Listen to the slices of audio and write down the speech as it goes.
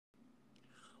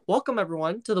Welcome,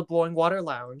 everyone, to the Blowing Water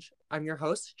Lounge. I'm your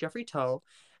host, Jeffrey Toe,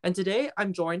 and today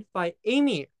I'm joined by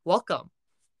Amy. Welcome.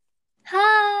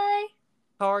 Hi,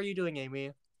 How are you doing,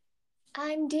 Amy?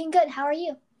 I'm doing good. How are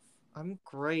you? I'm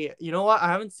great. You know what? I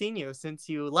haven't seen you since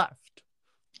you left.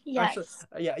 Actually, Yes.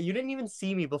 yeah, you didn't even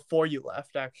see me before you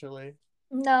left, actually.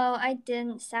 No, I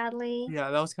didn't, sadly.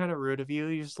 Yeah, that was kind of rude of you.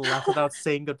 You just left without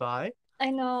saying goodbye.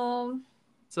 I know.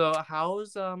 So,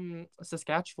 how's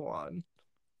Saskatchewan?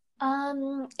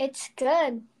 It's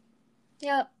good.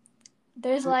 Yep.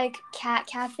 There's like cat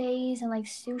cafes and like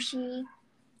sushi.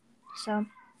 So,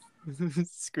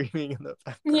 Screaming in the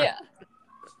background. yeah.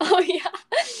 Oh yeah.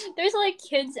 There's like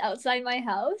kids outside my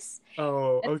house.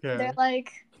 Oh, And they're okay.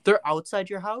 like, They're outside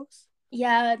your house?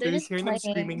 yeah, You're they're just just hearing them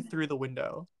screaming playing. through the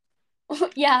window.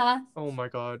 Yeah. Oh my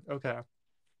god. Okay.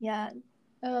 Yeah.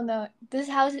 I don't know. This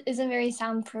house isn't very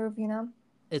soundproof.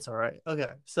 It's all right. Okay.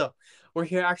 So, we're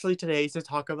here actually today to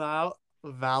talk about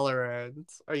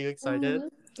Valorant. Are you excited? Mm-hmm.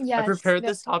 I Yes. prepared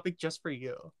this topic just for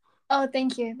you. Oh,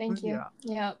 thank you. Thank you. Yeah.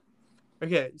 Yeah.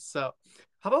 Okay. So,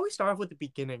 how about we start off with the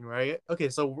beginning, right? Okay.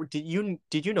 So, did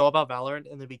you know about Valorant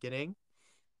in the beginning?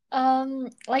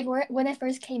 Like when it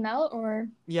first came out, or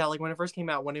Yeah, like when it first came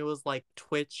out, when it was like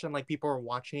Twitch and like people were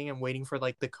watching and waiting for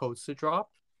like the codes to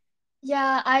drop.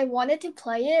 yeah, I wanted to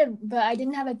play it, but I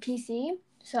didn't have a PC,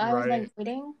 so I was like Right.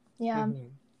 waiting. Yeah. hmm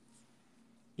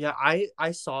Yeah,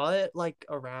 I saw it like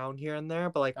around here and there,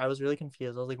 but like I was really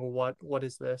confused. I was like, what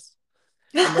is this?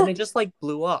 And then it just like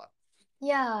blew up.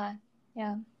 Yeah.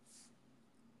 Yeah.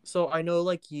 So I know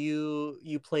like you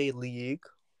play League,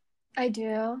 I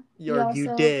do. You or you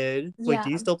also. did. Wait, Yeah. do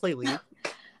you still play League?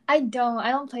 I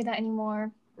don't play that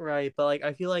anymore. Right, but like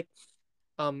I feel like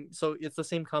so it's the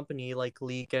same company like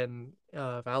League and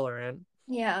Valorant,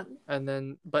 Yeah. and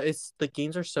then but it's the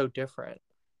games are so different.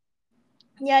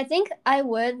 Yeah, I think I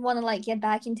would want to like get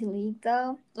back into League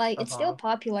though. Like it's still Uh-huh.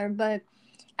 popular, but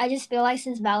I just feel like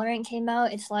since Valorant came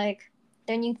out, it's like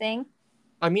their new thing.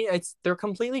 I mean, they're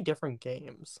completely different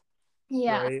games,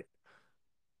 Yeah. right?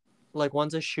 Like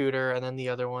one's a shooter and then the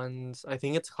other one's I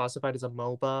think it's classified as a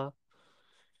MOBA.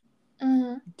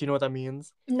 Mm-hmm. Do you know what that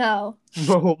means? No.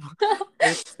 MOBA.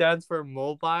 It stands for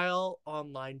Mobile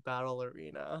Online Battle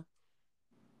Arena.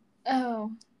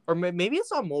 Oh. Or maybe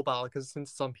it's on mobile because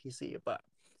since it's on PC, but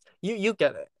you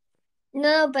get it.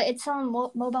 No, but it's on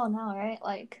mobile now, right?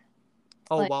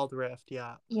 Oh, Like Wild Rift,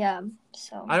 yeah. yeah.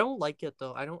 So I don't like it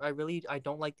though. I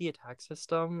don't like the attack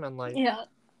system and like yeah.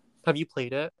 have you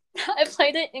played it? I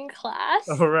played it in class.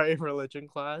 Oh right, religion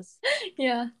class.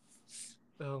 Yeah.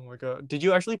 Oh my god. Did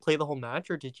you actually play the whole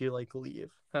match or did you like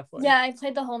leave halfway? Yeah, I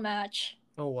played the whole match.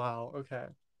 Oh wow, okay.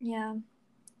 Yeah.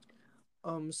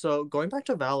 So going back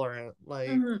to Valorant, like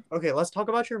hmm okay, let's talk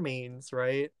about your mains,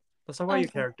 right? Let's talk about your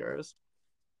Okay. characters.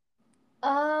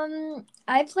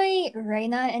 I play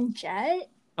Reina and Jet.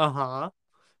 Uh-huh.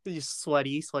 You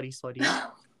sweaty, sweaty, sweaty.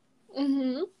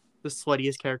 hmm The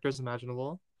sweatiest characters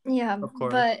imaginable, Yeah, of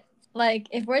course. but like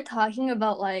if we're talking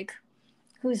about like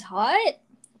who's hot,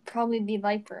 probably be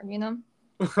Viper.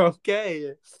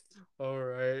 Okay. All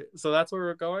right. So that's where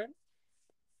we're going?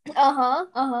 Uh-huh.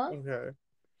 Uh-huh. Okay.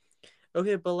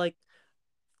 Okay, but like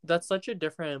that's such a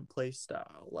different play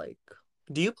style. Like,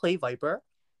 do you play Viper?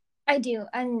 I do.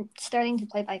 I'm starting to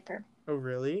play Viper. Oh,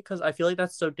 really? Because I feel like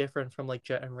that's so different from like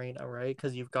Jet and Reyna, right?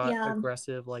 Because you've got Yeah.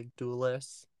 aggressive like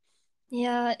duelists.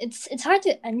 Yeah, it's hard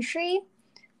to entry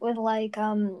with like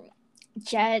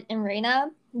Jet and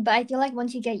Reina, but I feel like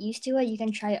once you get used to it, you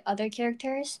can try other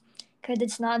characters because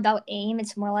it's not about aim;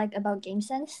 it's more like about game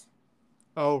sense.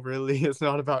 Oh, really? It's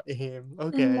not about aim.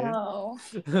 Okay. No,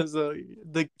 So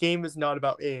the game is not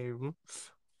about aim.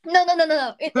 no, no, no, no,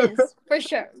 no. It is for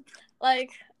sure.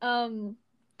 Like, um,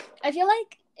 I feel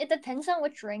like it depends on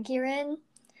which rank you're in.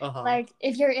 Uh-huh. Like,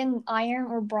 if you're in iron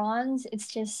or bronze, it's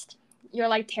just you're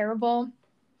like terrible,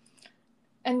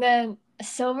 and then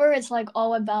silver, it's like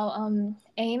all about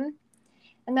aim.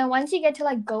 And then once you get to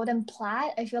like gold and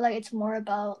plat, I feel like it's more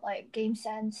about like game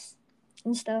sense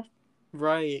and stuff.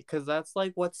 Right, because that's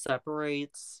like what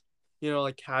separates,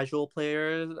 like casual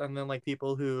players and then like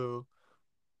people who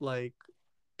like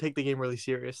take the game really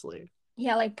seriously.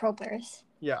 Yeah, like pro players.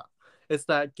 Yeah. It's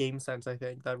that game sense, I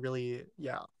think, that really,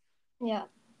 yeah. Yeah.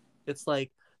 It's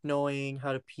like knowing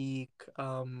how to peak,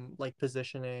 like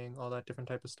positioning, all that different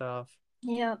type of stuff.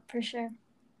 Yeah, for sure.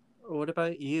 What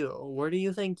about you? Where do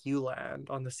you think you land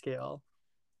on the scale?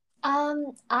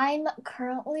 I'm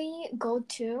currently gold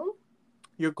two.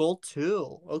 Your goal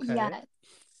too. Okay. Yeah.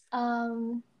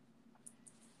 Um,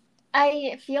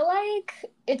 I feel like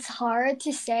it's hard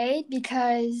to say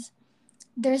because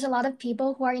there's a lot of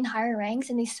people who are in higher ranks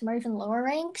and they smurf in lower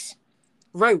ranks.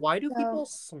 Right, why do So people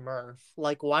smurf?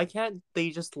 Like, why can't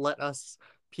they just let us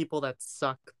people that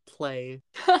suck play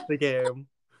the game?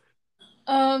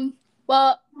 um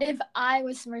well, if I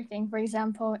was smurfing, for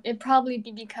example, it'd probably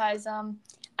be because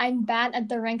I'm bad at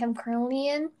the rank I'm currently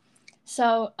in.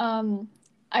 So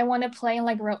I want to play in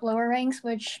like lower ranks,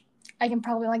 which I can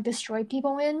probably like destroy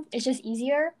people in. It's just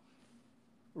easier.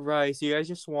 Right, so you guys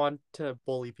just want to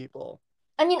bully people.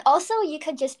 I mean, also you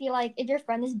could just be like, if your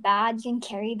friend is bad, you can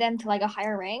carry them to like a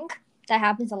higher rank. That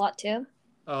happens a lot too.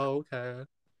 Oh, okay.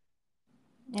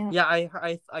 Yeah. Yeah,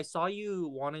 I saw you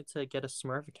wanted to get a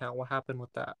Smurf account. What happened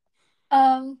with that?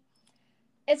 Um,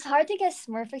 it's hard to get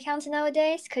Smurf accounts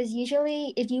nowadays because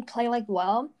usually if you play like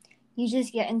well, you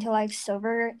just get into like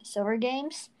silver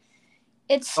games.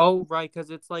 It's Oh, right, because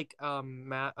it's like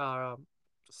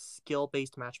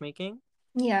skill-based matchmaking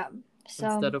yeah.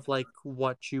 So instead of like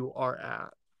what you are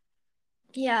at.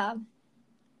 yeah,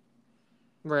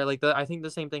 Right, like I think the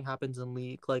same thing happens in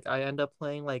League. Like I end up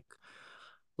playing like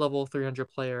level 300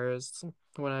 players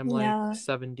when I'm like yeah.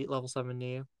 70, level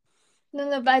 70. No,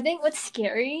 no. But I think what's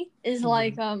scary is Hmm.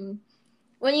 like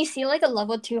when you see like a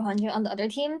level 200 on the other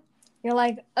team, you're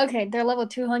like, okay, they're level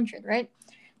 200, right?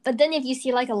 But then if you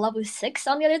see like a level 6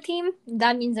 on the other team,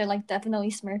 that means they're like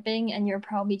definitely smurfing and you're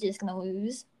probably just gonna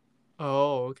lose.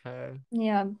 Oh, okay.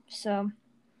 Yeah, so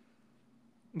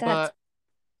that's But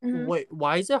mhm. wait,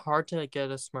 why is it hard to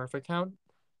get a Smurf account?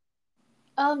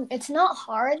 It's not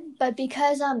hard, but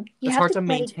because you It's have hard to to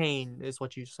play. maintain, is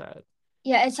what you said.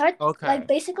 Yeah, it's hard. Like Okay.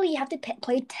 basically, you have to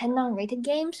play 10 non-rated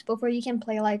games before you can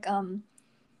play like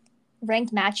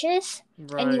ranked matches,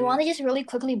 and you want Right. to just really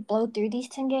quickly blow through these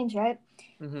 10 games, right?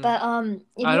 Hmm. But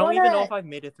if I you don't even know wanna, if I've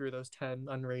made it through those 10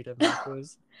 unrated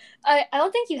matches. I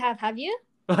don't think you have. Have you?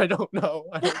 I don't know.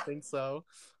 I don't think so.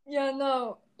 Yeah,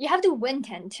 no. You have to win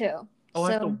 10 too. Oh, I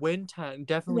have to So win 10.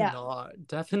 Definitely yeah. not.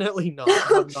 Definitely not.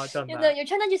 I have not done that. You're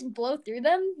trying to just blow through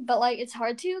them, but like it's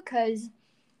hard to because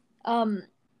um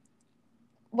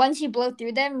once you blow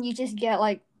through them, you just get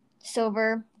like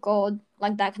silver, gold,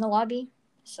 like that kind of lobby.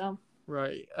 So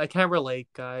Right. I can't relate,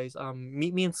 guys.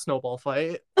 Meet me in Snowball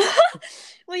Fight.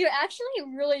 well, you're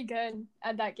actually really good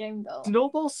at that game though.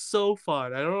 Snowball's so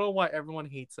fun. I don't know why everyone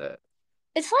hates it.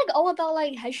 It's like all about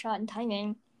like headshot and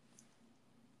timing.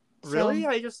 So Really?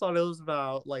 I just thought it was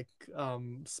about like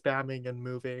spamming and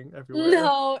moving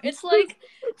everywhere. no, it's like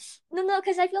no,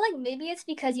 because I feel like maybe it's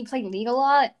because you play League a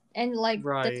lot and like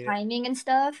the Right. timing and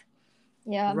stuff.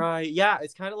 Yeah, Right. Yeah,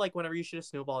 it's kind of like whenever you shoot a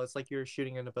snowball, it's like you're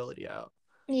shooting an ability out.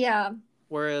 yeah,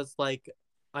 Whereas like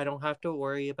I don't have to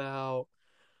worry about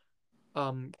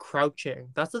crouching.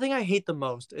 That's the thing I hate the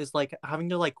most is like having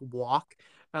to like walk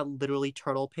at literally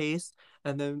turtle pace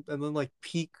and then like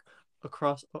peek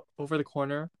across over the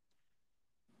corner.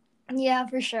 yeah,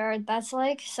 for sure. That's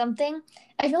like something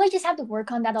I feel like just have to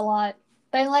work on that a lot.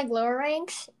 But in like lower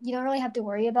ranks, you don't really have to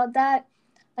worry about that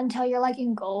until you're like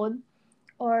in gold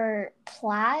or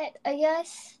plat, I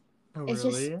guess. Oh, It's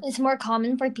just really? it's more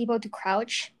common for people to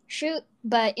crouch shoot,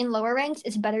 but in lower ranks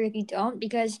it's better if you don't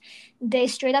because they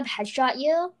straight up headshot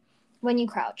you when you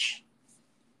crouch.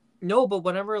 No, but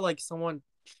whenever like someone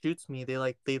shoots me, they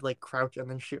like crouch and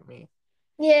then shoot me.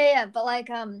 Yeah, but like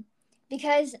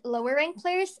because lower rank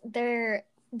players their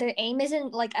aim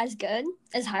isn't like as good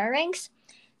as higher ranks.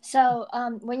 So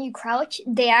when you crouch,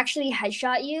 they actually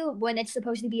headshot you when it's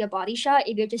supposed to be a body shot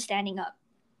if you're just standing up.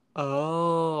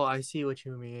 Oh, I see what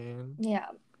you mean. Yeah.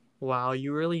 Wow,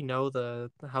 you really know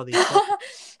the how they play.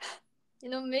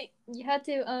 You had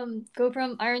to go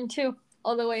from Iron 2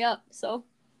 all the way up. So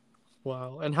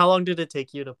Wow. And how long did it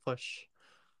take you to push?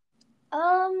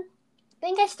 I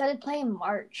think I started playing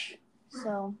March.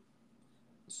 So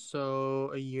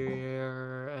So a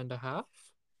year and a half?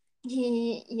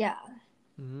 yeah.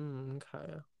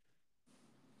 Okay.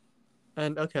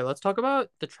 And okay, let's talk about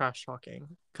the trash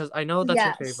talking because I know that's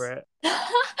your Yes. favorite.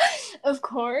 Of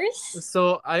course.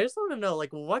 So I just want to know,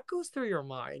 like, what goes through your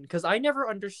mind? Because I never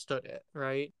understood it,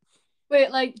 right? Wait,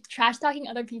 like trash talking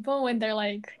other people when they're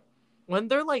like, When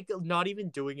they're like not even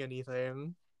doing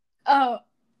anything. oh,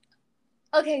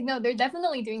 okay, no, they're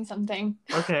definitely doing something.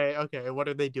 Okay, okay, what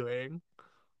are they doing?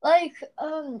 Like,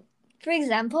 for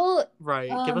example,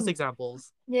 Right, give us um,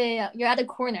 examples. yeah, you're at a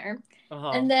corner,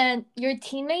 Uh-huh. and then your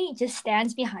teammate just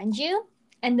stands behind you,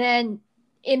 and then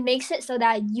it makes it so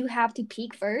that you have to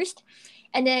peek first,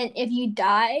 and then if you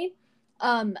die,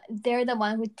 they're the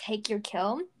one who take your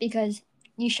kill because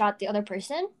you shot the other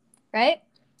person, right?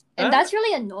 And Eh? that's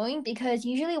really annoying because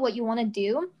usually what you want to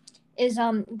do is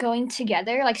going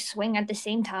together, like swing at the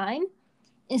same time,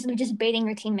 instead of just baiting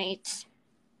your teammates.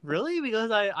 Really?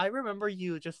 Because I remember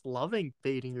you just loving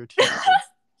baiting your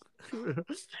teammates.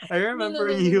 I No, no, remember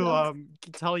no, no, you no.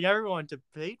 telling everyone to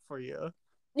bait for you.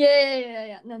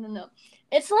 Yeah. No, no, no.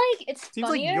 It's like it's Seems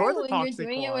like funnier you're the when you're toxic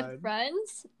doing it with one.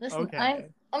 friends. Listen, I'm Okay.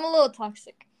 I'm a little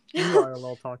toxic. You are a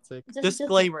little toxic. just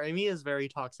Disclaimer, Amy is very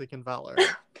toxic in Valorant.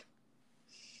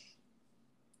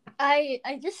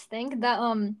 I just think that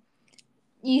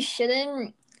you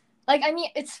shouldn't like I mean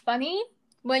it's funny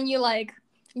when you like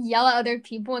yell at other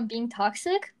people and being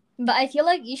toxic, but I feel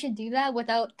like you should do that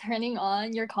without turning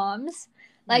on your comms.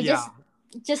 Like Yeah.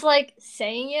 just like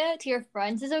saying it to your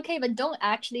friends is okay, but don't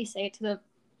actually say it to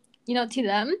to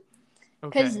them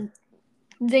because Okay.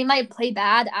 they might play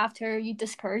bad after you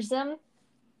discourage them.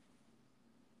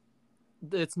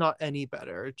 It's not any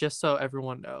better, just so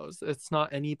everyone knows. It's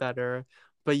not any better.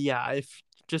 But yeah, if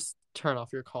just turn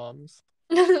off your comms.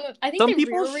 I think Some the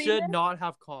people real reason, should not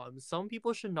have comms. Some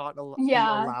people should not be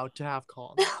yeah, allowed to have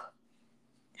comms.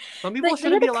 Some people they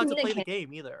shouldn't be gotta allowed to play the communicate.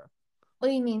 game either. What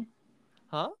do you mean?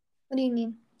 Huh? What do you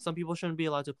mean? Some people shouldn't be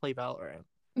allowed to play Valorant.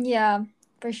 Yeah,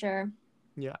 for sure.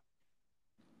 Yeah.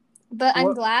 But I'm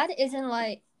What? glad isn't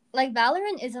like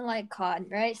Valorant isn't like COD,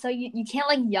 right? So you can't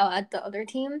like yell at the other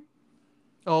team.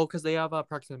 Oh, because they have a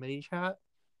proximity chat.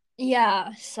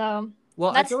 Yeah, so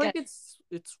Well, I that's feel like good.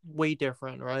 it's way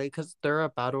different, right? Because they're a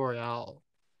battle royale,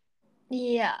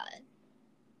 Yeah,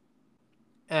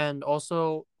 and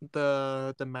also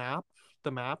the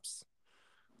maps,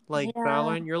 like yeah,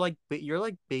 Valorant, you're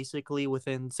like basically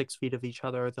within 6 feet of each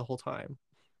other the whole time.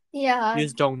 yeah, You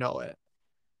just don't know it.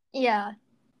 yeah.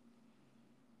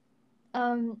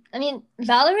 I mean,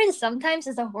 Valorant sometimes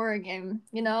is a horror game.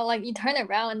 You know, like you turn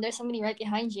around and there's somebody right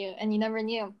behind you, and you never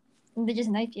knew, and they just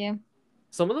knife you.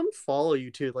 Some of them follow you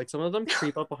too. Like some of them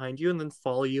creep up behind you and then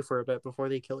follow you for a bit before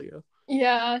they kill you.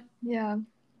 Yeah, yeah.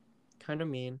 Kind of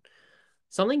mean.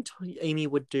 Something Amy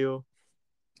would do.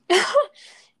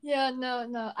 Yeah, no,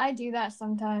 no, I do that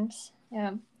sometimes.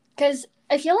 Yeah, because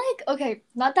I feel like okay,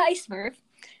 not that I smurf,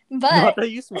 Not but that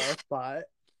you smurf,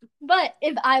 but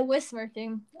if I was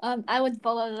smurfing, I would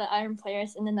follow the iron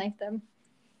players and then knife them.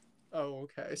 oh,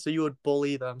 okay. So you would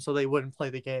bully them so they wouldn't play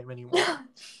the game anymore.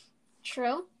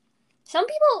 True. Some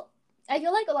people, I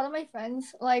feel like a lot of my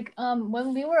friends, like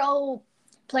when we were all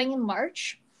playing in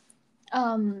March,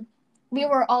 um, we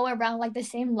were all around like the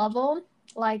same level,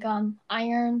 like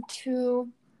iron 2,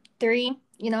 3,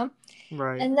 you know.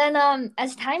 Right. And then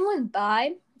as time went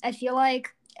by, I feel like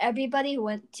everybody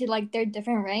went to like their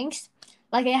different ranks.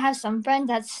 Like I have some friends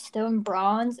that's still in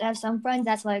bronze. I have some friends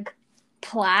that's like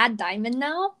plaid diamond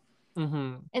now.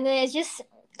 Mm-hmm. And then it's just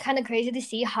kind of crazy to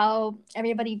see how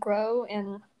everybody grow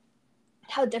and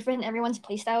how different everyone's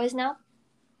playstyle is now.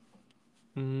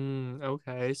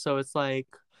 Okay. So it's like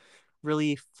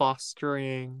really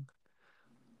fostering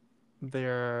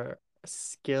their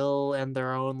skill and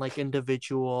their own like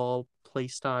individual play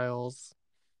styles.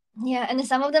 Yeah, and then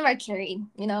some of them are carried,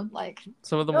 you know, like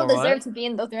Some of they them don't are deserve what? to be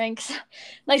in those ranks.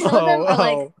 Like some of them Oh, are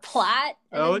like oh. plat,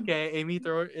 and Oh, then okay. Amy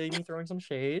throwing some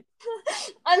shade.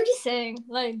 I'm just saying,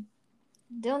 like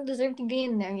they don't deserve to be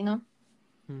in there, you know.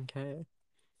 Okay.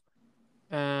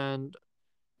 And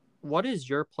what is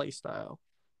your play style?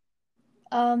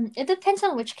 It depends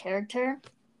on which character,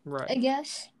 I Right.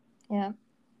 guess. Yeah.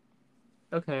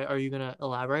 Okay. Are you gonna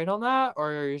elaborate on that,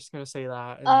 or are you just gonna say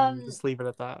that and Um. just leave it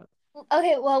at that?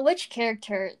 Okay. Well, which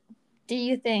character do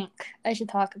you think I should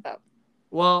talk about?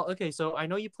 Well, okay. So I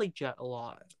know you play Jet a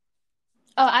lot.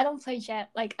 Oh, I don't play Jet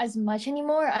like as much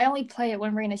anymore. I only play it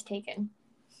when Rain is taken.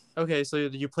 Okay, so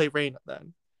you play Reina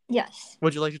then. Yes.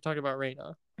 Would you like to talk about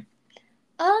Reina?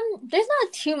 There's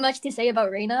not too much to say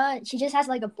about Reina. She just has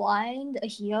like a blind, a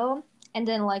heal, and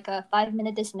then like a 5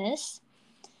 minute dismiss.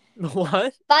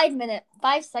 What? 5 minute,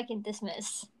 5 second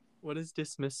dismiss. What does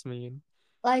dismiss mean?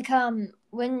 Like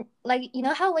when like you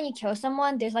know how when you kill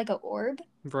someone there's like an orb?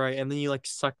 Right, and then you like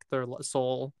suck their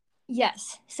soul.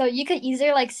 Yes. So you could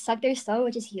either like suck their soul,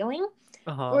 which is healing,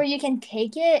 Uh-huh. or you can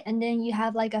take it and then you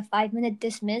have like a 5 minute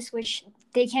dismiss, which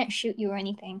they can't shoot you or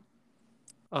anything.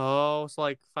 Oh, it's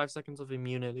like 5 seconds of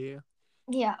immunity.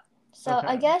 Yeah. So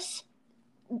I Okay. guess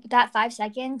that 5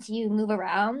 seconds you move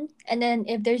around, and then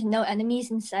if there's no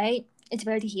enemies in sight, it's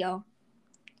better to heal.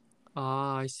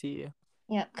 Ah, I see.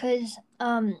 Yeah, because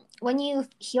when you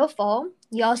heal full,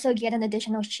 you also get an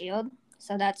additional shield,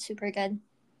 so that's super good.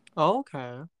 Oh,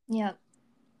 okay. Yeah.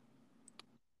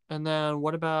 And then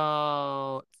what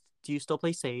about, do you still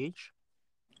play Sage?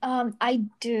 I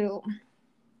do.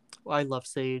 Well, I love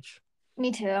Sage.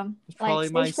 Me too. It's Like probably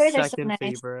my stage players are so second nice.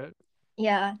 favorite.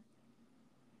 Yeah.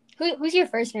 Who's your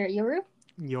first favorite? Yoru?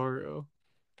 Yoru,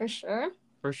 For sure.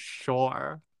 for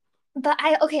sure. But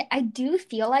I do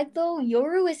feel like though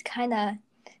Yoru is kind of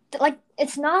like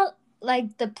it's not.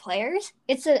 like the players.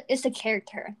 It's the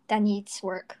character that needs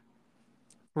work.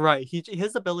 Right.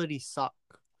 His abilities suck,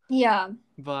 Yeah.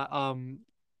 but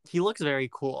he looks very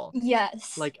cool.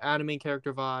 Yes. Like anime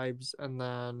character vibes, and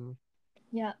then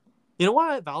Yeah. you know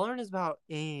what? Valorant is about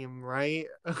aim, right?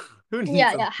 Who needs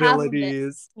Yeah. Yeah. Half of it.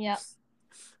 abilities? Yeah.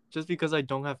 Just because I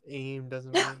don't have aim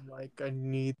doesn't mean like I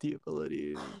need the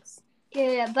abilities.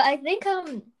 Yeah. But I think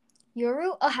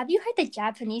Yoru. Oh, have you heard the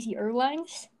Japanese Yoru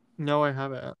lines? No, I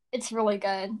haven't. It's really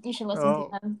good. You should listen to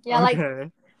Oh, them. Yeah. Like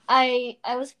okay.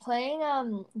 I was playing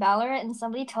Valorant and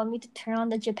somebody told me to turn on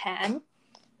the Japan,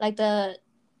 like Yeah,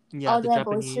 all the the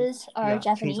Japanese. voices are Yeah, change the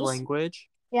Japanese. language.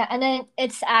 Yeah, and then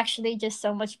it's actually just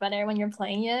so much better when you're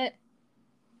playing it.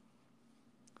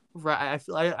 Right. I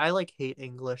feel I like hate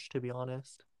English to be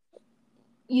honest.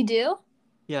 You do?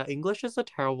 Yeah, English is a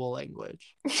terrible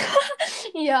language.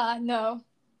 Yeah, no.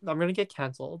 I'm gonna get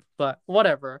canceled, but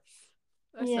whatever.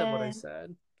 I said what I Yeah, said.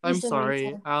 you I'm said what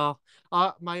you sorry.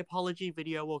 said. My apology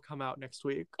video will come out next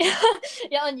week.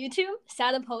 Yeah, on YouTube,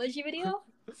 sad apology video.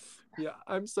 Yeah,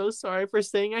 I'm so sorry for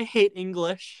saying I hate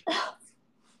English.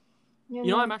 Yeah,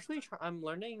 You know, yeah. I'm actually I'm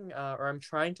learning or I'm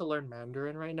trying to learn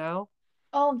Mandarin right now.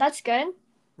 Oh, that's good.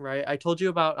 Right? I told you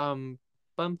about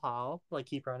Ben Pao, like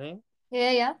Keep Running.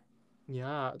 Yeah, yeah.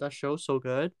 Yeah, that show's so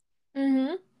good.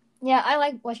 Mhm. Yeah, I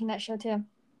like watching that show too.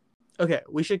 Okay,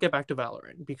 we should get back to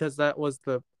Valorant because that was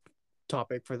the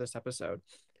topic for this episode.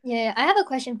 Yeah, yeah. I have a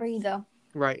question for you though.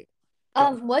 Right.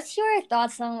 Go. What's your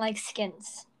thoughts on like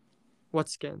skins? What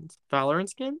skins? Valorant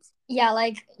skins? Yeah,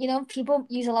 like people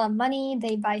use a lot of money,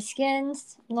 they buy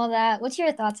skins and all that. What's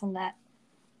your thoughts on that?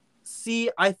 See,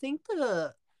 I think uh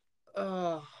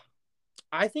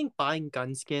I think buying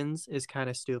gun skins is kind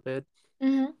of stupid.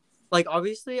 Mhm. Like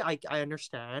obviously I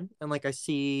understand and like I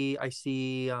see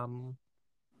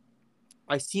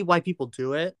why people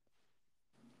do it,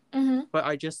 Mhm. but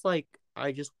I just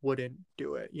wouldn't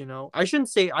do it, you know? I shouldn't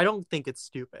say I don't think it's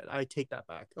stupid. I take that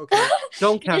back. Okay.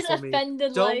 Don't You just cancel me.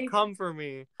 offended Don't like come for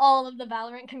me. all of the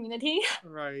Valorant community.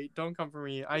 Right. Don't come for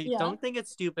me. I Yeah. don't think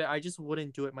it's stupid. I just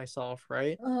wouldn't do it myself,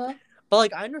 right? Uh-huh. But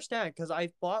like I understand because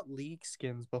I've bought League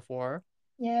skins before.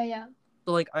 Yeah, yeah.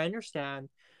 So like I understand,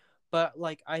 but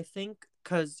like I think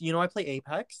because you know I play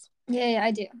Apex, Yeah, yeah,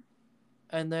 I do.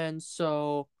 and then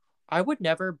so I would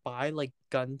never buy like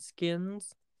gun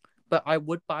skins, but I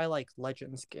would buy like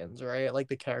legend skins, right? Like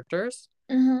the characters,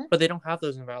 Mm-hmm. but they don't have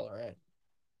those in Valorant.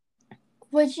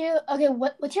 Would you okay,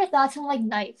 what's your thoughts on like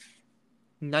knife?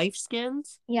 Knife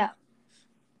skins? Yeah.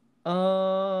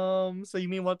 So you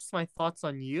mean what's my thoughts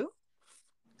on you?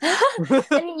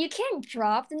 I mean you can't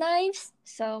drop the knives,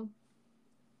 so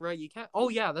Right, you can't. Oh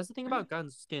yeah, that's the thing about gun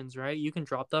skins, right? You can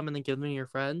drop them and then give them to your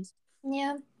friends.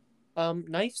 yeah.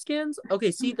 Knife skins?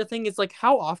 Okay, see the thing is like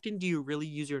how often do you really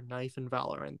use your knife in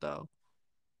Valorant though?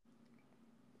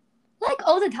 Like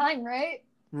all the time, right?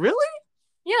 Really?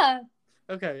 Yeah.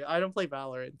 Okay, I don't play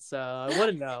Valorant, so I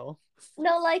wouldn't know.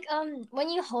 No, like when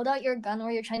you hold out your gun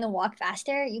or you're trying to walk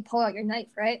faster, you pull out your knife,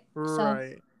 right? So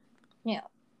Right. yeah.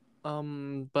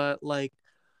 But like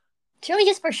It's really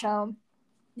just for show.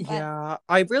 But yeah,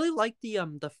 I really like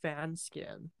the fan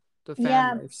skin. The fan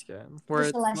yeah, knife skin. the Where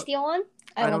it's celestial one.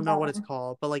 I I love don't know that what it's one.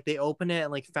 called, but like they open it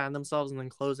and like fan themselves and then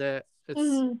close it. It's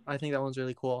Mm-hmm. I think that one's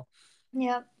really cool.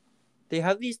 Yeah. They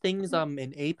have these things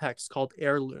in Apex called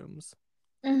heirlooms,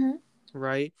 Mm-hmm.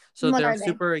 right? So What they're are they?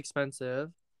 super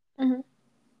expensive.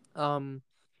 Mm-hmm. Um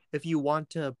if you want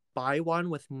to buy one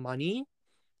with money,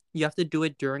 you have to do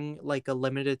it during like a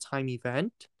limited time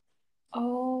event.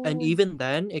 And Oh, even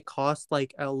then it costs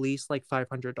like at least like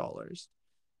 $500.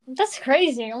 that's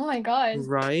crazy. Oh my god.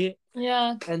 Right?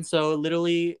 Yeah. And so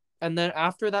literally and then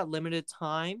after that limited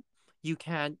time, you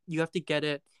have to get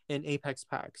it in Apex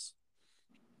packs.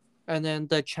 And then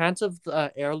the chance of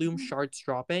the heirloom shards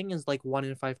dropping is like 1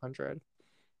 in 500.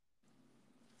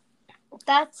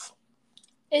 That's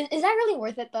is that really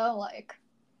worth it though? Like,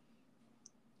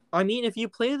 I mean, if you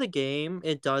play the game,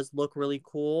 it does look really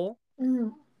cool,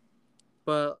 mm,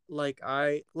 but like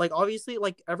I like obviously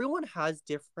like everyone has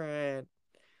different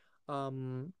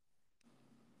um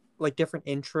like different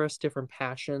interests, different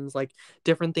passions, like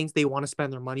different things they want to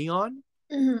spend their money on,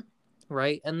 mm,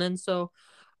 right? And then so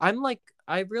I'm like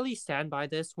I really stand by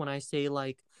this when I say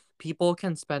like people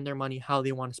can spend their money how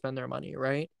they want to spend their money,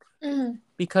 right? mm,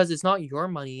 Because it's not your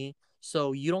money,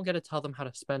 so you don't get to tell them how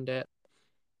to spend it.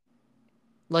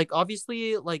 Like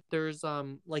obviously like there's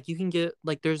like you can get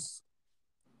like there's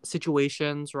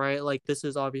situations, right? Like this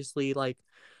is obviously like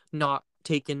not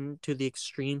taken to the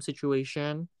extreme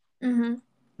situation. mm,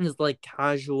 It's like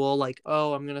casual, like,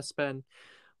 oh, I'm gonna spend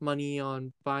money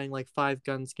on buying like 5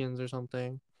 gun skins or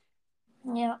something.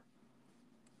 yeah.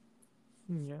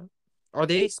 Yeah. Are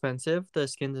they expensive, the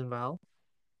skins in Val?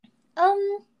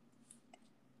 Um,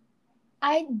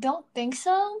 I don't think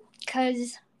so,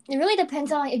 cause it really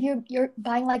depends on if you're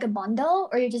buying like a bundle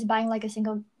or you're just buying like a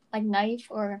single like knife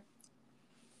or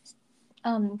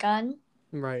gun.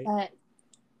 Right. But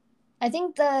I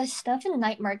think the stuff in the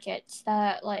night markets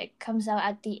that like comes out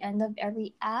at the end of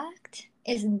every act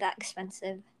isn't that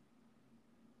expensive.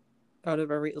 Out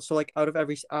of every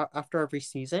after every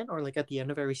season, or like at the end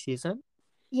of every season,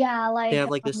 Yeah, they like have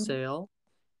like this sale.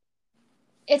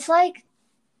 it's like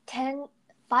 10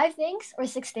 5 things or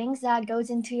 6 things that goes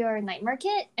into your night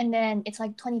market, and then it's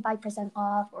like 25%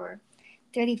 off or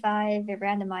 35. It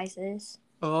randomizes.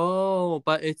 Oh,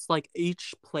 but it's like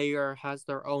each player has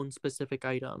their own specific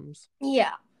items.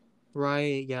 Yeah.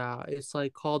 Right, yeah. It's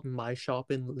like called My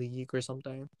Shop in League or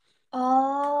something.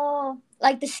 Oh,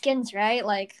 like the skins, right?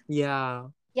 Like Yeah.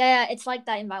 yeah, it's like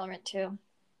that in Valorant too.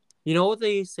 You know what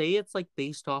they say? It's like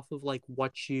based off of like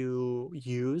what you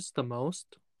use the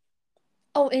most.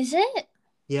 Oh, is it?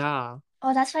 Yeah.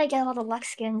 Oh, that's why I get a lot of Lux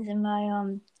skins in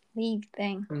my league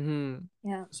thing. Mm-hmm.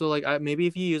 Yeah. So like maybe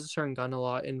if you use a certain gun a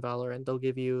lot in Valorant, they'll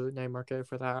give you night market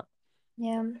for that.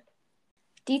 Yeah.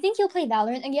 Do you think you'll play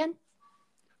Valorant again?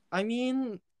 I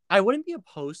mean, I wouldn't be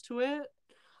opposed to it.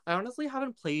 I honestly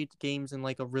haven't played games in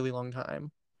like a really long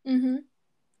time.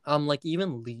 Mm-hmm. Like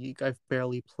even League, I've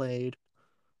barely played.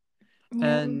 Yeah.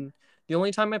 And the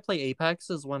only time I play Apex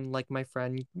is when like my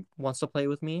friend wants to play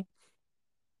with me.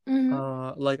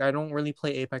 Mm-hmm. Like I don't really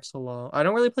play Apex alone. I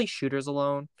don't really play shooters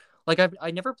alone. Like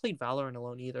I never played Valorant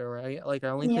alone either, right? Like I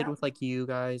only played Yeah. with like you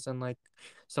guys and like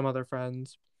some other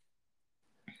friends.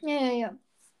 Yeah.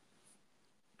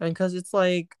 And cuz it's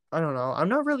like I don't know, I'm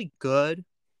not really good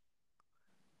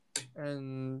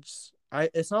and I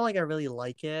it's not like I really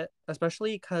like it,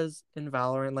 especially cuz in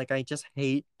Valorant like I just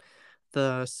hate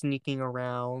the sneaking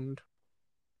around.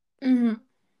 Mm-hmm.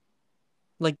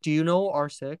 Like do you know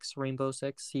R6, Rainbow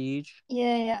Six Siege?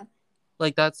 Yeah.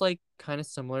 Like that's like kind of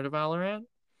similar to Valorant.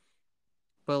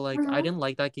 But like I Mm-hmm. didn't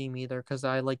like that game either because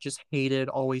I like just hated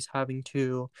always having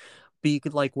to be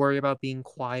like worry about being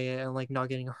quiet and like not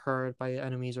getting hurt by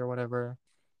enemies or whatever.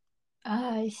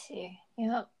 Ah, I see.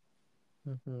 Yeah.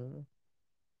 Hmm.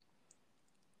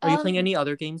 Are you playing Um, any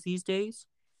other games these days?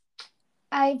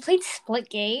 I played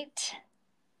Splitgate.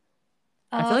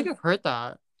 I feel like Um, I've heard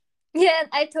that. yeah,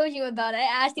 I told you about it.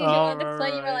 I asked you if you Oh, wanted to play.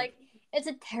 You were right, like, "It's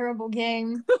a terrible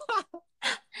game."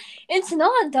 It's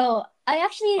not though. I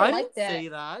actually I liked didn't it. say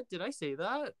that. Did I say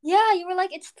that? Yeah, you were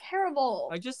like, "It's I terrible."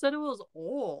 just said it was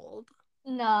old.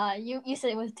 Nah, you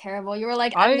said it was terrible. You were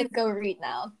like, "I'm gonna I go read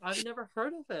now." I've never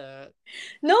heard of it.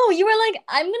 No, you were like,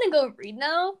 "I'm gonna go read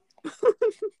now."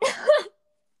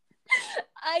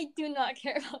 I do not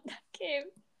care about that game.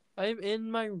 I'm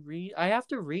in my read. I have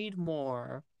to read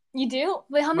more. You do?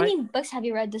 Wait, how My many books have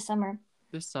you read this summer?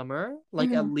 this summer,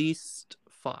 like at Mm-hmm. least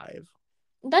 5.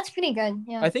 That's pretty good.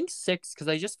 Yeah. I think 6 because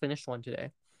I just finished one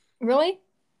today. Really?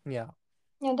 Yeah,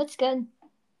 Yeah, that's good.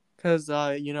 because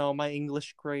my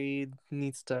English grade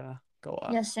needs to go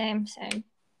up, Yeah, same.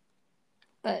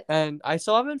 But and I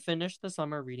still haven't finished the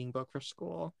summer reading book for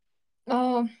school.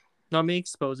 oh, Not me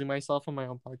exposing myself on my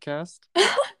own podcast.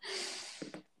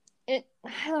 I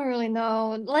don't really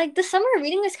know. Like the summer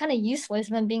reading is kind of useless,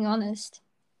 if I'm being honest.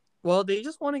 Well, they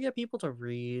just want to get people to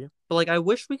read, but like I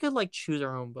wish we could like choose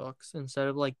our own books instead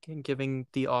of like giving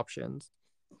the options.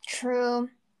 True.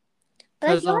 But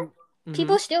I Because feel like mhm.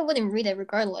 people still wouldn't read it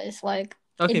regardless. Like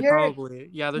if Okay, you're probably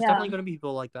yeah. There's yeah. definitely gonna be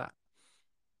people like that.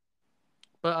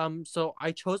 But so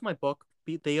I chose my book.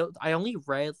 I only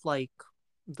read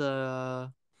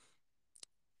the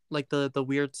the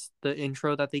weird the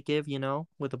intro that they give,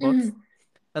 with the books. Mhm.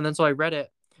 And then so I read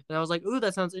it and I was like, "Ooh,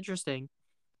 that sounds interesting."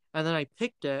 And then I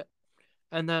picked it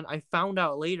and then I found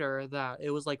out later that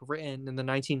it was like written in the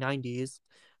 1990s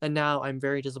and now I'm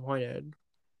very disappointed.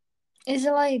 Is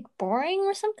it like boring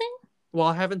or something? Well,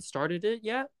 I haven't started it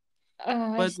yet,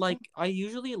 I but see. like I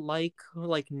usually like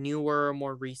newer,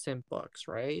 more recent books,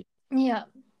 right? Yeah.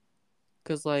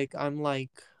 Cuz like I'm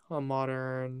like a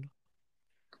modern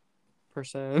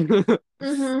person.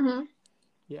 Mm-hmm.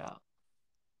 Yeah.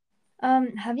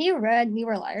 Have you read We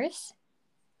Were Liars?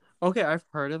 Okay, I've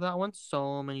heard of that one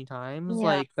so many times. Yeah.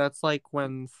 Like that's like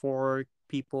when 4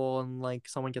 people and like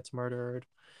someone gets murdered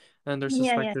and they're Yeah.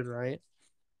 suspected, right?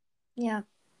 Yeah.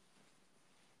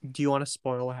 Do you want to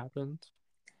spoil what happens?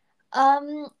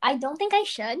 I don't think I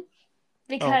should Oh,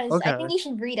 because I think okay. you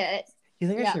should read it. You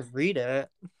think I Yeah. should read it?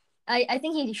 I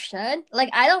think you should. Like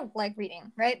I don't like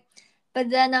reading, right? But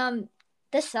then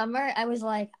this summer I was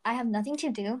like, I have nothing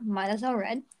to do, might as well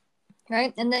read,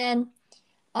 right? And then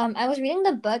I was reading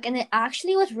the book and it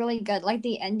actually was really good. Like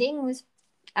the ending was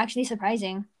actually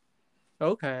surprising.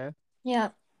 Okay. Yeah.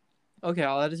 Okay,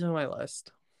 I'll add it to my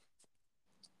list.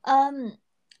 Um,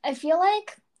 I feel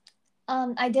like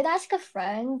I did ask a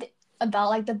friend about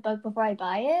like the book before I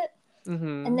buy it, and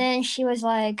Mm-hmm. then she was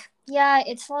like, "Yeah,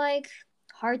 it's like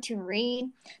hard to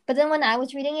read." But then when I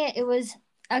was reading it, it was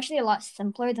actually a lot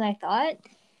simpler than I thought.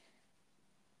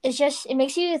 It's just it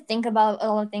makes you think about a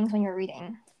lot of things when you're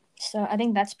reading. So I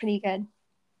think that's pretty good.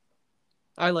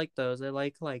 I like those. I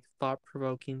like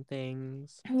thought-provoking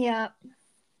things. Yeah.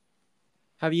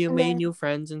 Have you And made then new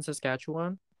friends in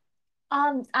Saskatchewan?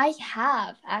 I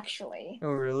have actually.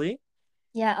 Oh, really?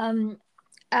 Yeah,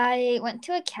 I went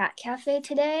to a cat cafe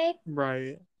today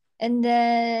Right. and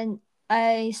then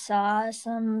I saw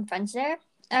some friends there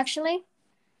actually.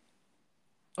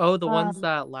 Oh, the ones Um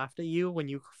that laughed at you when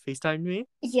you FaceTimed me?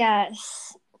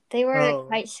 yes. They were Oh,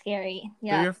 quite scary.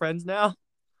 they're Yeah. your friends now?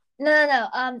 No.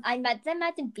 I met them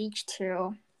at the beach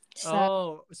too. So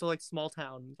Oh, so like small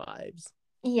town vibes.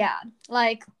 yeah,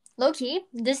 like low key,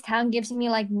 this town gives me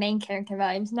like main character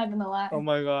vibes, not gonna Oh lie.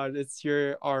 my God, it's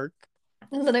your arc.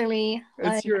 Literally,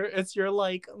 It's like your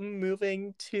like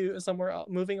moving to somewhere else,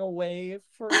 moving away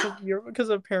for because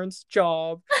of parents'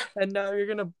 job, and now you're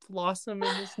gonna blossom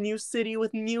in this new city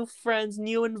with new friends,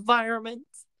 new environment.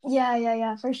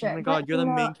 yeah, for Oh sure. my But God, you're the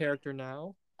main character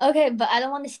now. okay, but I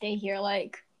don't want to stay here.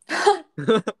 Like,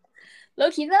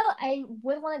 low key though, I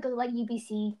would want to go to like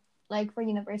UBC, like for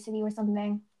university or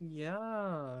something.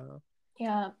 Yeah,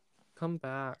 Yeah, come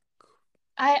back.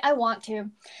 I want to,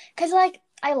 cause like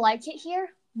I like it here,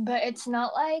 but it's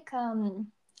not like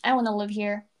I want to live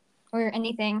here or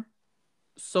anything.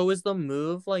 So is the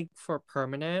move like for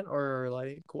permanent or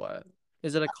like what?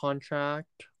 Is it a contract?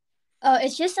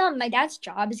 It's just my dad's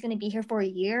job is gonna be here for a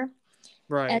year,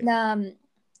 Right. and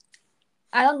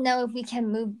I don't know if we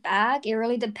can move back. It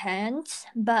really depends,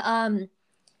 but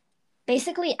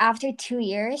basically after 2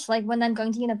 years, like when I'm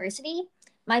going to university,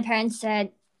 my parents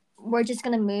said we're just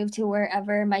gonna move to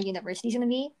wherever my university's gonna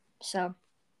be. So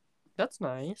That's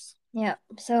nice. yeah,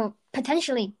 so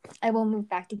potentially I will move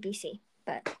back to BC,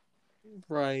 but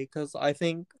Right, because I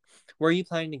think where are you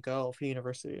planning to go for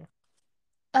university?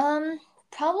 um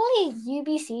probably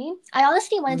UBC. I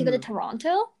honestly wanted to go to Mm,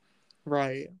 Toronto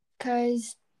right.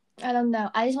 because I don't know.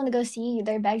 I just want to go see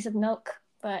their bags of milk,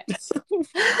 but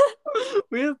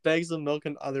We have bags of milk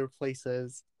in other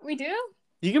places. we do.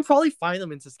 You can probably find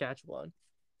them in Saskatchewan.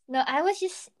 No, I was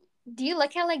just. Do you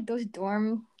look at like those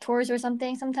dorm tours or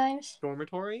something sometimes?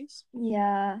 Dormitories?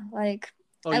 Yeah, like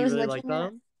Oh, I you was really like looking at.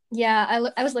 them? Yeah,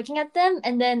 I was looking at them,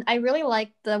 and then I really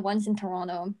liked the ones in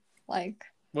Toronto. Like,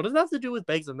 What does that have to do with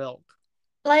bags of milk?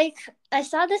 like I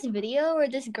saw this video where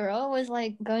this girl was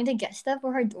like going to get stuff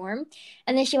for her dorm,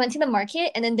 and then she went to the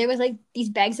market, and then there was like these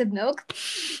bags of milk,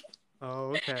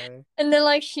 Oh, okay. and then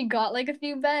like she got like a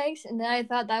few bags, and then I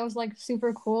thought that was like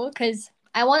super cool because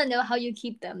I want to know how you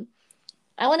keep them.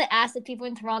 I want to ask the people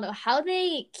in Toronto how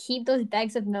they keep those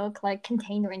bags of milk like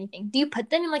contained or anything. Do you put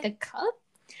them in like a cup?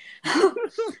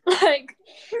 Like,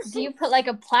 do you put like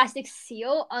a plastic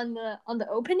seal on the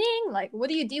opening? Like, what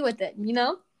do you do with it? You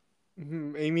know?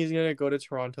 Amy's gonna go to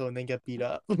Toronto and then get beat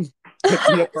up. Get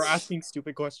beat up for asking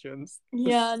stupid questions.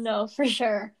 Yeah, no, for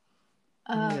sure.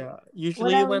 Yeah. What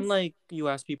Usually when else? like you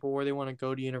ask people where they want to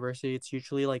go to university, it's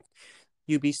usually like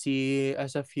UBC,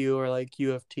 SFU, or like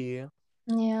U of T.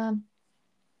 Yeah,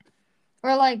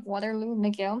 or like Waterloo,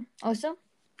 McGill, also.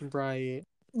 Right.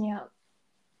 Yeah,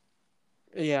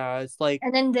 Yeah, it's like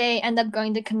and then they end up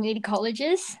going to community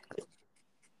colleges.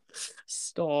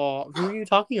 stop. Who are you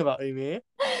talking about, Amy?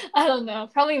 I don't know,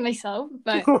 probably myself,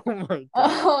 but Oh my god.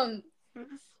 um,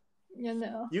 you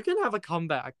know. You can have a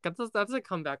comeback. That's a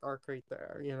comeback arc right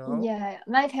there, you know? Yeah,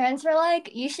 my parents were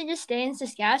like, "You should just stay in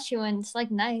Saskatchewan. It's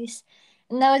like nice,"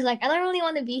 and I was like, "I don't really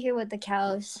want to be here with the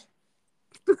cows."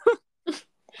 Is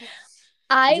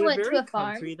I it went to very a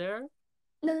farm. country there?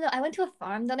 No, I went to a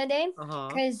farm the other day Uh-huh.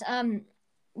 because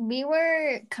we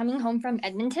were coming home from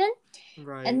Edmonton, and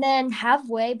Right. then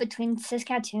halfway between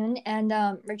Saskatoon and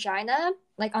Regina,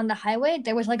 like on the highway,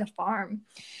 there was like a farm,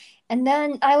 and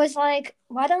then I was like,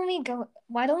 "Why don't we go?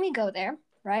 Why don't we go there?"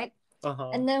 Right? Uh-huh.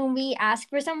 And then we asked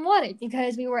for some water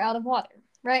because we were out of water,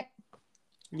 right?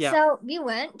 Yeah. So we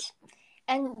went,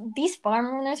 and these farm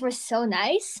owners were so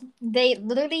nice. They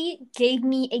literally gave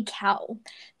me a cow.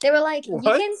 They were like, "You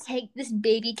What? can take this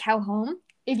baby cow home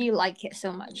if you like it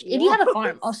so much. If you What? have a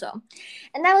farm, also."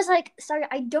 And I was like, "Sorry,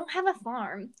 I don't have a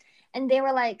farm." And they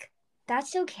were like,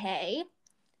 "That's okay.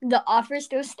 The offer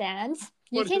still stands.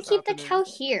 You What can is keep the happening? cow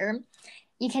here.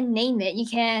 You can name it. You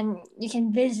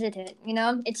can visit it. You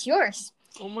know, it's yours."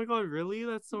 Oh my god, really?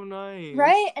 That's so nice.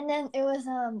 Right? And then it was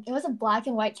a black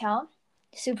and white cow,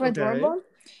 super Okay. adorable.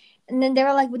 And then they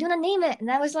were like, "We're gonna name it,"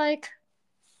 and I was like,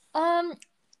 um,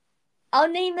 "I'll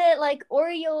name it like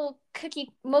Oreo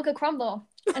cookie mocha crumble."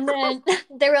 And then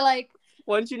they were like,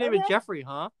 Why didn't you name it "Okay." Jeffrey,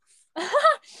 huh?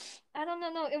 I don't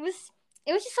know. No, it was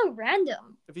just so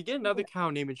random. If you get another cow,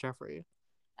 name it Jeffrey.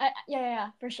 Yeah,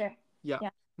 for sure. Yeah. Yeah.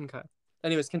 Okay.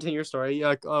 Anyways, continue your story.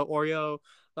 Yeah, Oreo,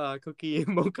 cookie,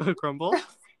 mocha crumble.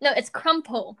 No, it's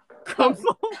crumple.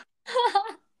 Crumble.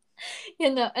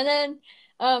 You know, and then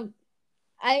I'll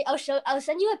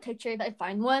send you a picture if I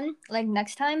find one like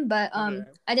next time. But Okay.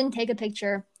 I didn't take a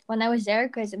picture when I was there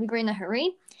because we were in a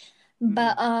hurry.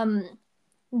 But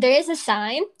there is a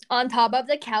sign on top of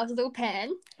the cow's little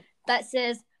pen that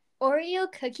says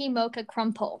Oreo cookie mocha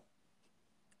crumple.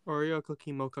 Oreo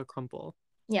cookie mocha crumble.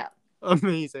 Yeah.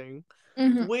 Amazing.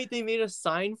 Mm-hmm. Wait, they made a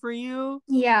sign for you?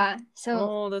 Yeah. So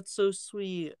Oh, that's so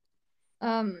sweet.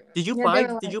 Did you yeah, they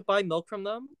buy were did you buy milk from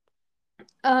them?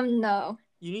 no.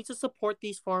 You need to support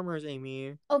these farmers,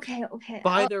 Amy. Okay.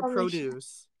 Buy their I'll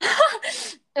produce.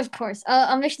 Of course.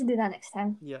 I'll make sure to do that next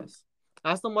time. Yes.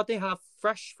 Ask them what they have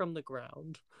fresh from the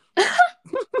ground.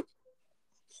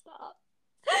 Stop.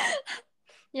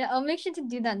 Yeah, I'll make sure to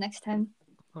do that next time.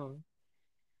 Oh.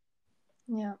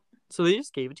 Yeah. So they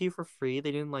just gave it to you for free?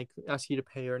 They didn't like ask you to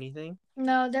pay or anything?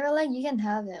 No, they were like, you can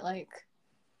have it. Like,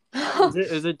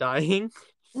 Is it dying?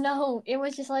 no, it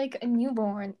was just like a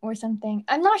newborn or something.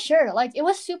 I'm not sure. Like, it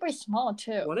was super small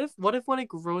too. What if when it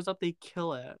grows up they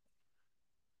kill it?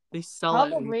 They sell it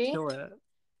Probably. and kill it.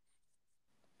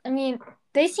 I mean,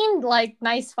 they seemed like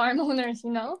nice farm owners,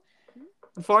 you know?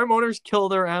 Farm owners kill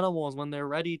their animals when they're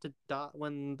ready to die,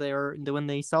 when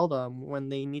they sell them, when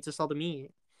they need to sell the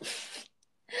meat.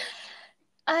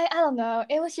 I don't know.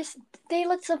 It was just they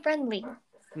looked so friendly.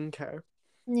 Okay.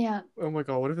 Yeah. Oh my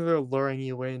god, what if they're luring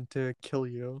you in to kill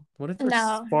you? What if they're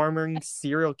No. farming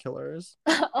serial killers?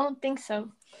 I don't think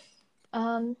so.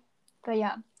 But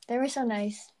yeah, they were so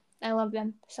nice. I love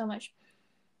them so much.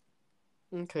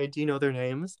 Okay, do you know their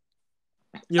names?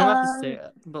 You don't have to say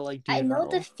it, but like, do you I know know?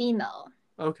 the female.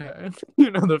 Okay,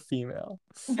 you know the female.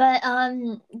 But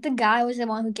the guy was the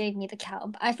one who gave me the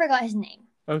cow. I forgot his name.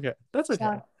 Okay, that's okay.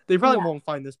 So, They probably yeah. won't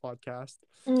find this podcast.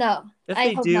 No, If I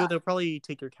they hope do, not. they'll probably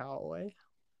take your cow away.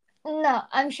 No,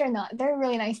 I'm sure not. They're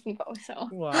really nice people. So.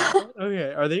 Wow.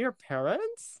 Okay, are they your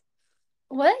parents?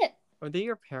 What? Are they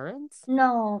your parents?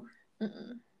 No.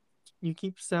 Mm-mm. You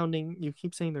keep saying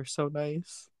they're so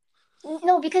nice.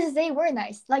 No, because they were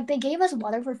nice. Like they gave us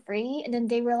water for free, and then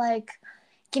they were like,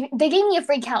 they gave me a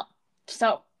free cow.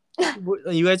 So.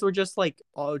 You guys were just like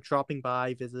dropping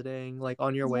by, visiting, like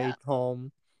on your way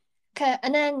home. Okay,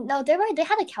 and then no, they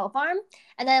had a cow farm,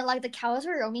 and then like the cows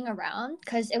were roaming around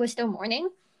because it was still morning.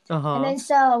 And then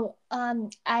so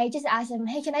I just asked them,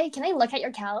 hey, can I look at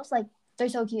your cows? Like they're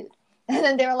so cute. And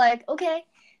then they were like, okay.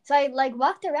 So I like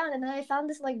walked around, and then I found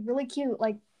this like really cute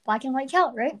like black and white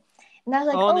cow, right? And I was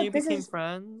like, and then oh, you this became is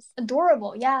friends.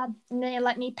 Adorable, yeah. And then they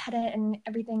let me pet it and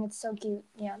everything. It's so cute,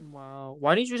 yeah. Wow.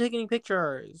 Why didn't you take any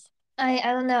pictures? I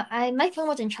don't know. My phone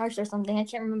wasn't charged or something. I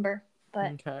can't remember,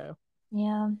 but okay.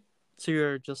 Yeah. So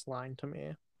you're just lying to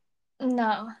me.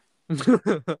 No.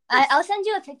 I'll send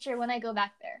you a picture when I go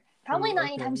back there. Probably not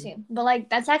anytime soon. But like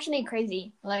that's actually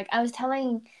crazy. Like I was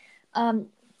telling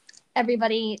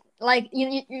everybody like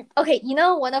you okay, you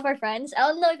know one of our friends, I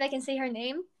don't know if I can say her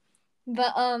name,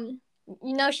 but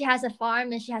you know she has a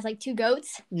farm and she has like 2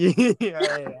 goats. Yeah.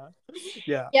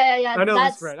 Yeah. I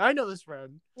know this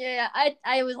friend. Yeah.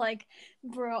 I was like,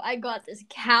 bro, I got this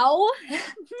cow to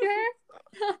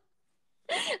her.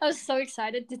 I was so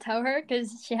excited to tell her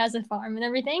because she has a farm and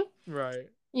everything. Right.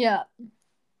 Yeah.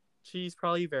 She's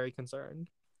probably very concerned.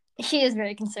 She is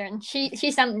very concerned. She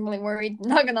sounded really worried,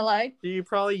 not gonna lie. She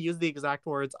probably used the exact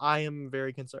words, I am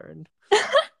very concerned.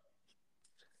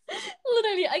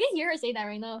 Literally, I can hear her say that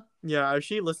right now. Yeah, if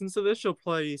she listens to this, she'll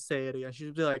probably say it again.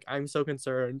 She'll be like, I'm so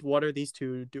concerned. What are these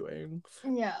 2 doing?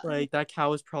 Yeah. Like, that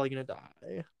cow is probably gonna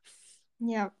die.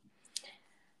 Yeah.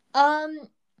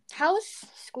 How's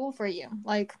school for you?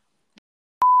 Like,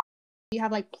 do you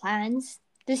have like plans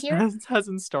this year? It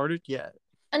hasn't started yet.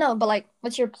 I know, but like,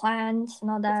 what's your plans and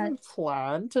all that?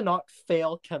 Plan to not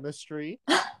fail chemistry.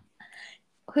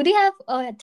 Who do you have? Oh,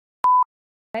 yeah.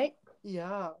 Right?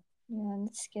 Yeah. Yeah,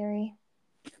 that's scary.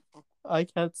 I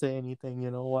can't say anything,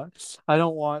 you know what? I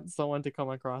don't want someone to come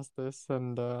across this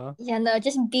and Yeah, no,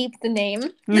 just beep the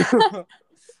name.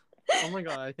 Oh my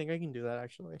god, I think I can do that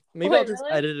actually. Maybe I'll just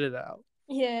edit it out.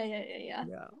 Yeah.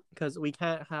 Yeah, because we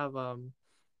can't have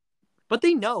but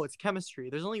they know it's chemistry.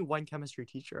 There's only one chemistry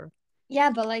teacher.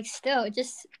 Yeah, but like still,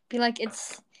 just be like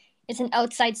it's It's an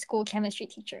outside school chemistry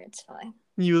teacher. It's fine.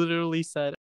 You literally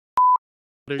said,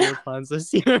 "What are your plans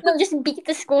this year?" No, just beat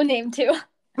the school name too.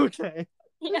 Okay.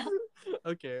 Yeah.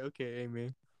 Okay,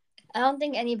 Amy. I don't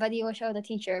think anybody will show the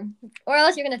teacher, or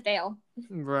else you're gonna fail.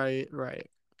 Right.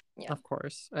 Yeah. Of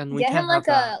course, and we Get him can't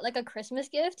have like a Christmas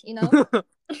gift, you know? that.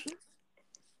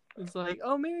 It's like,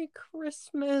 oh, Merry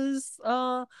Christmas.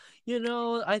 I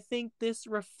think this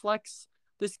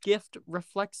gift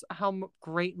reflects how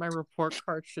great my report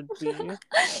card should be.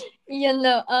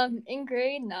 In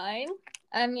grade 9,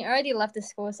 I mean, I already left the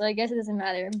school, so I guess it doesn't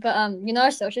matter. But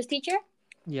our socials teacher?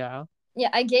 Yeah. Yeah,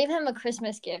 I gave him a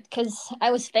Christmas gift because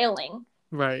I was failing.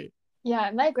 Right.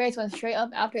 Yeah, my grades went straight up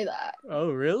after that.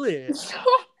 Oh, really?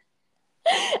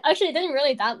 Actually, it didn't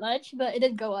really that much, but it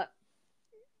did go up.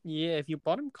 Yeah, if you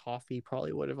bought him coffee, he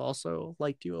probably would have also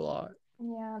liked you a lot.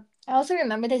 Yeah. I also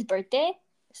remembered his birthday,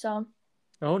 so.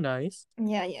 Oh, nice.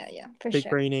 Yeah, for Big sure.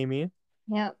 brain Amy.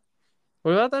 Yeah.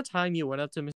 What about that time you went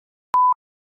up to Miss?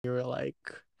 You were like,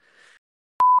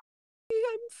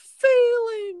 I'm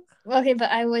failing. Okay, but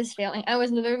I was failing. I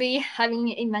was literally having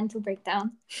a mental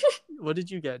breakdown. What did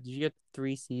you get? Did you get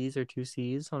 3 C's or 2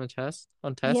 C's on a test?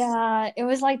 On tests? Yeah, it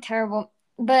was like terrible.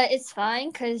 But it's fine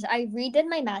because I redid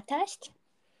my math test.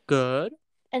 Good.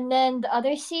 And then the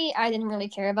other C I didn't really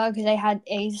care about because I had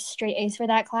A's, straight A's for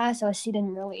that class, so a C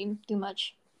didn't really do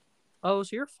much. Oh,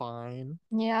 so you're fine.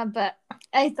 Yeah, but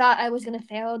I thought I was gonna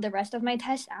fail the rest of my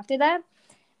tests after that.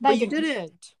 But you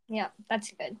didn't. Yeah,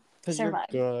 that's good. Because you're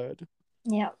good.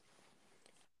 Yeah.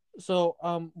 So,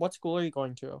 what school are you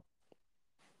going to?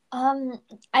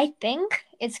 I think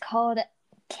it's called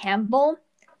Campbell,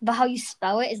 but how you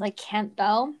spell it is like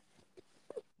Campbell.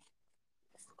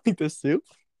 Like the soup?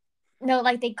 No,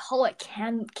 like they call it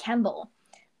Campbell,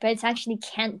 but it's actually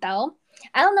Campbell.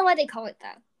 I don't know why they call it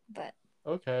that, but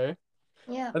okay.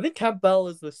 Yeah. I think Campbell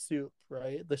is the soup,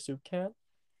 right? The soup can.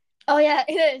 Oh yeah,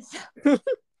 it is.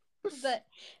 But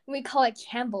we call it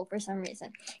Campbell for some reason.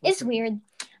 Okay. It's weird.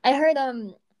 I heard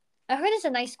it's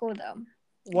a nice school though.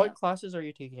 What classes are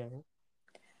you taking?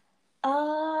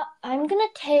 I'm gonna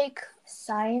take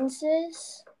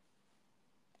sciences.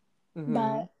 Mm-hmm.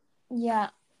 But yeah,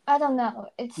 I don't know.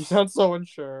 You sound so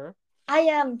unsure. I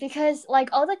am, because like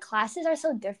all the classes are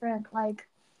so different. Like,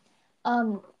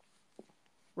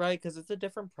 right, because it's a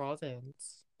different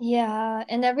province. Yeah,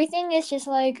 and everything is just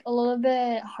like a little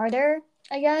bit harder,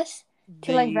 I guess,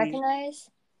 to like recognize.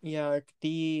 Yeah,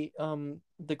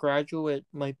 the graduate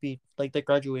might be like the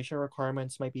graduation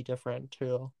requirements might be different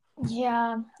too.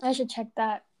 Yeah, I should check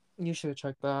that. You should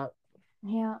check that.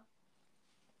 Yeah.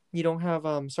 You don't have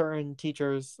certain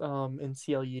teachers in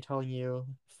CLU telling you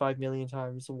 5 million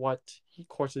times what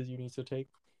courses you need to take.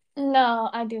 No,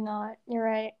 I do not. You're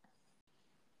right.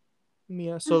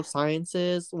 Yeah, so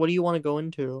sciences, what do you want to go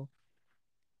into?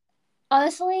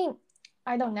 Honestly,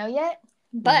 I don't know yet.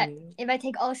 But if I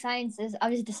take all sciences,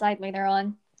 I'll just decide later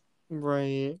on.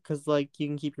 Right, because like you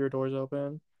can keep your doors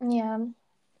open. Yeah.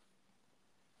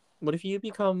 What if you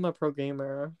become a pro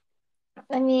gamer?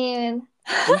 I mean,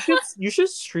 you should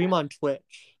stream on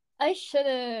Twitch. I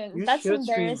shouldn't. That's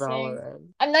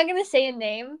embarrassing. I'm not gonna say a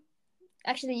name.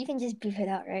 Actually, you can just beep it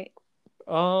out, right?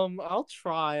 I'll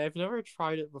try. I've never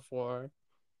tried it before.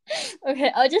 Okay,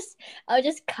 I'll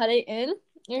just cut it in.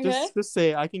 Okay? Just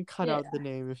say I can cut out the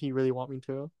name if you really want me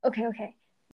to. Okay.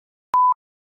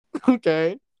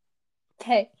 Okay.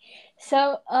 Okay.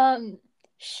 So,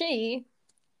 she.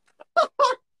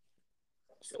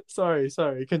 Sorry.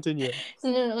 Continue.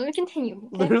 No, let me continue.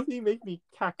 Okay? Literally make me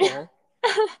cackle.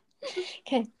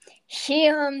 Okay.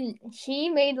 She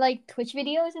made like Twitch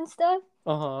videos and stuff.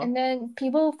 And then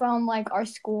people from like our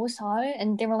school saw it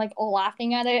and they were like all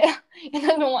laughing at it. And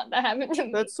I don't want that to happen to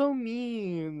me. That's so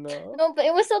mean. No, but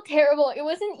it was so terrible. It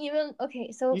wasn't even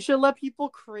okay. So you should let people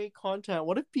create content.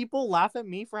 What if people laugh at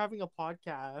me for having a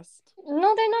podcast?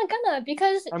 No, they're not gonna,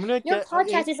 because your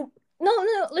podcast is no.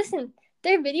 Listen,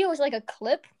 their video was like a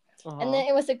clip, and then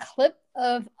it was a clip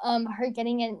of her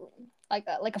getting in like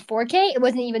a 4K. It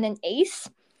wasn't even an ace,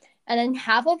 and then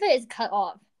half of it is cut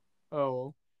off.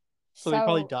 Oh. So they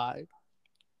probably died.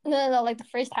 No, like the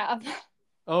first half.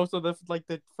 Oh, so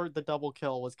the double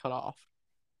kill was cut off.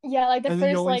 Yeah, like the first. And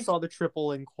then you only saw the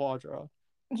triple and quadra.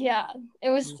 Yeah, it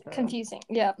was confusing.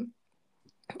 Yeah,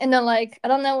 and then like I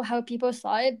don't know how people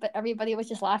saw it, but everybody was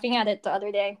just laughing at it the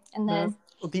other day, and then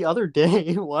the other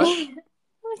day, what? It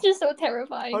was just so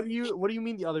terrifying. What do you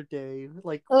mean the other day?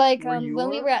 Like when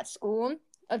we were at school,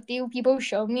 a few people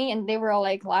showed me, and they were all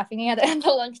like laughing at it at the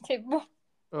lunch table.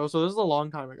 Oh, so this is a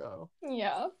long time ago.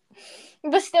 Yeah.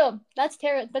 But still, that's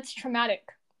traumatic.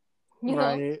 you know?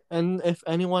 Right. And if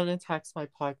anyone attacks my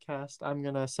podcast, I'm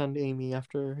gonna send Amy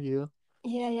after you.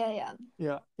 Yeah.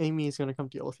 Yeah, Amy is gonna come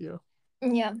deal with you.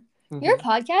 Yeah. Your Mhm.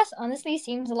 podcast honestly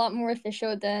seems a lot more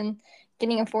official than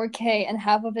getting a 4K and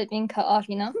half of it being cut off,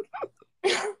 you know?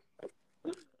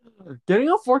 Getting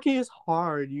a 4K is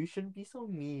hard. You shouldn't be so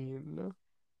mean.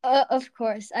 Of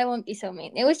course. I won't be so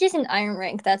mean. It was just an iron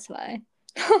rank, that's why.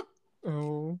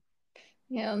 Oh.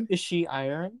 Yeah. Is she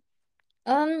iron?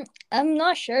 I'm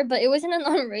not sure, but it was in an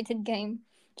unrated game.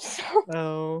 So,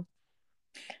 Oh.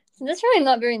 so that's really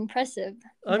not very impressive.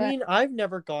 I But mean, I've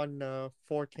never gotten a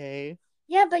 4K.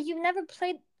 yeah, but you've never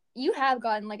played. You have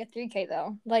gotten like a 3K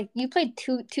though. Like you played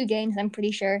two games. I'm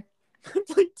pretty sure. I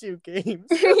played 2 games.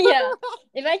 Yeah.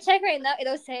 If I check right now,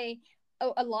 it'll say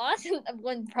a loss and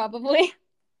one probably.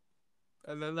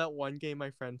 And then that one game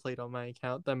my friend played on my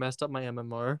account that messed up my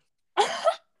MMR.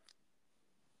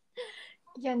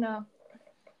 Yeah. No.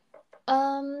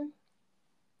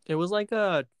 It was like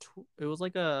a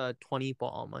 20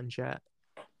 bomb on Jet,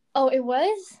 Oh, it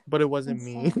was. but it wasn't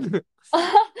me.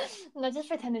 No, just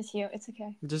pretend it's you. It's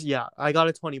okay. Just yeah, I got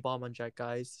a 20 bomb on Jet,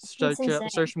 guys. It's insane.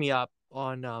 Search me up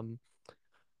on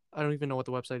I don't even know what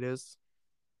the website is.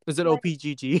 Is it What?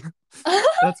 OPGG?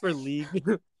 That's for League.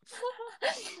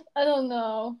 I don't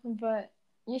know, but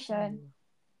you should.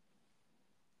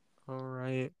 All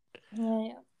right.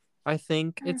 Yeah. I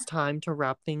think it's time to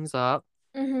wrap things up.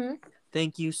 Mhm.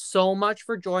 Thank you so much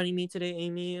for joining me today,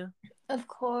 Amy. Of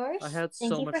course. I had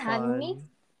Thank so you much for having me.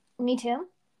 fun. Me too.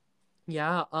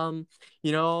 Yeah,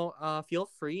 feel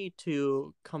free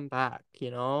to come back,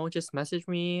 just message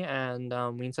me and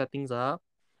we can set things up.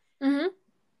 Mhm.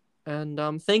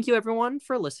 And thank you everyone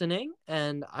for listening,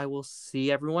 and I will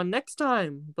see everyone next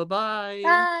time. Bye-bye.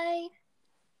 Bye.